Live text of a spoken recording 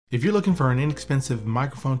If you're looking for an inexpensive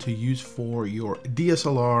microphone to use for your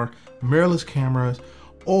DSLR, mirrorless cameras,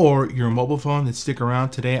 or your mobile phone, then stick around.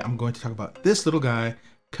 Today I'm going to talk about this little guy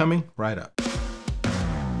coming right up.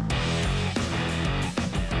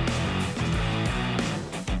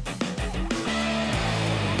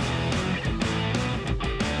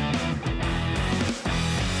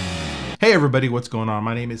 Hey everybody, what's going on?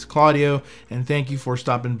 My name is Claudio and thank you for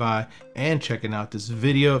stopping by and checking out this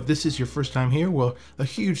video. If this is your first time here, well, a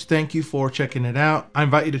huge thank you for checking it out. I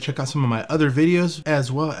invite you to check out some of my other videos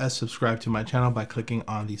as well as subscribe to my channel by clicking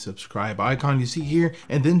on the subscribe icon you see here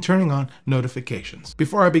and then turning on notifications.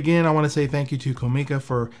 Before I begin, I want to say thank you to Comica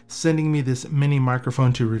for sending me this mini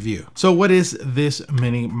microphone to review. So what is this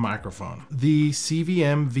mini microphone? The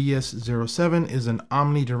CVM-VS07 is an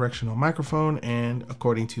omnidirectional microphone, and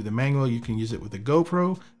according to the manual, you can use it with a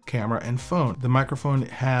GoPro, camera, and phone. The microphone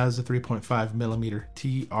has a 3.5mm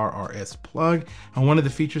TRRS plug, and one of the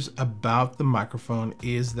features about the microphone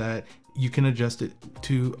is that you can adjust it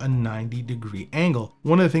to a 90-degree angle.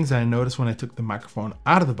 One of the things that I noticed when I took the microphone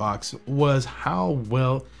out of the box was how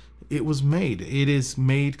well it was made. It is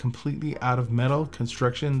made completely out of metal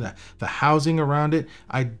construction. The housing around it,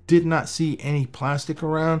 I did not see any plastic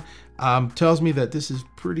around. Tells me that this is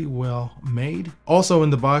pretty well made. Also in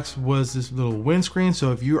the box was this little windscreen,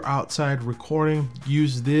 so if you're outside recording,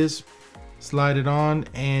 use this, slide it on,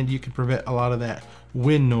 and you can prevent a lot of that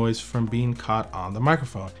wind noise from being caught on the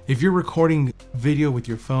microphone. If you're recording video with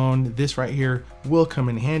your phone, this right here will come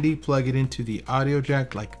in handy. Plug it into the audio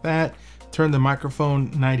jack like that, turn the microphone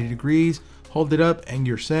 90 degrees, hold it up, and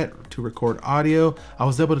you're set to record audio. I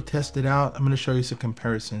was able to test it out. I'm going to show you some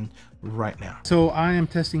comparison right now. So I am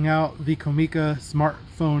testing out the Comica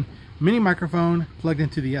smartphone mini microphone plugged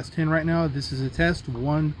into the S10 right now. This is a test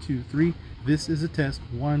 1, 2, 3. This is a test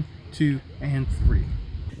 1, 2, and 3.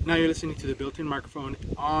 Now you're listening to the built-in microphone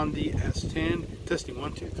on the S10. Testing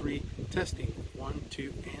 1, 2, 3. Testing 1,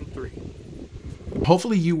 2, and 3.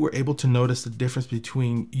 Hopefully you were able to notice the difference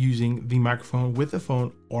between using the microphone with the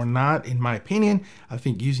phone or not. In my opinion, I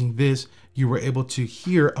think using this, you were able to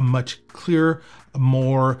hear a much clearer,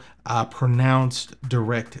 more pronounced,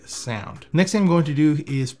 direct sound. Next thing I'm going to do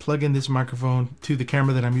is plug in this microphone to the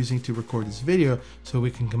camera that I'm using to record this video so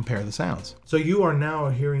we can compare the sounds. So you are now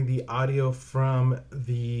hearing the audio from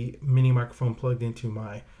the mini microphone plugged into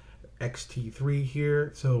my XT3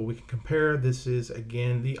 here. So we can compare. This is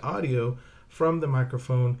again the audio from the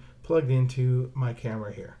microphone plugged into my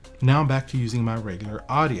camera here. Now I'm back to using my regular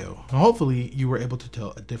audio. Hopefully you were able to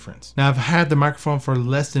tell a difference. Now I've had the microphone for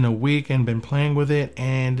less than a week and been playing with it,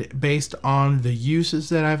 and based on the uses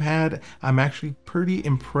that I've had, I'm actually pretty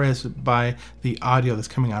impressed by the audio that's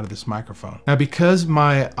coming out of this microphone. Now because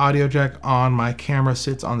my audio jack on my camera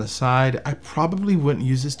sits on the side, I probably wouldn't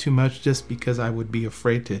use this too much just because I would be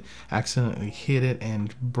afraid to accidentally hit it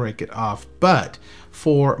and break it off. But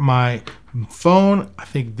for my phone, I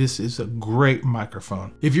think this is a great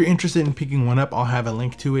microphone. If you're interested in picking one up, I'll have a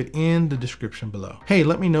link to it in the description below. Hey,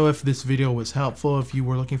 let me know if this video was helpful. If you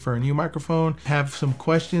were looking for a new microphone, have some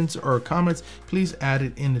questions or comments, please add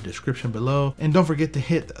it in the description below. And don't forget to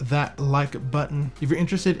hit that like button. If you're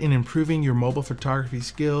interested in improving your mobile photography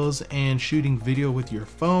skills and shooting video with your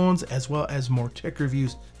phones, as well as more tech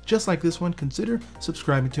reviews just like this one, consider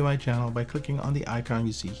subscribing to my channel by clicking on the icon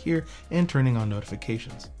you see here and turning on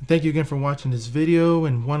notifications. Thank you again for watching this video,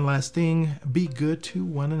 and one last thing, be good to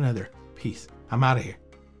one another. Peace. I'm out of here.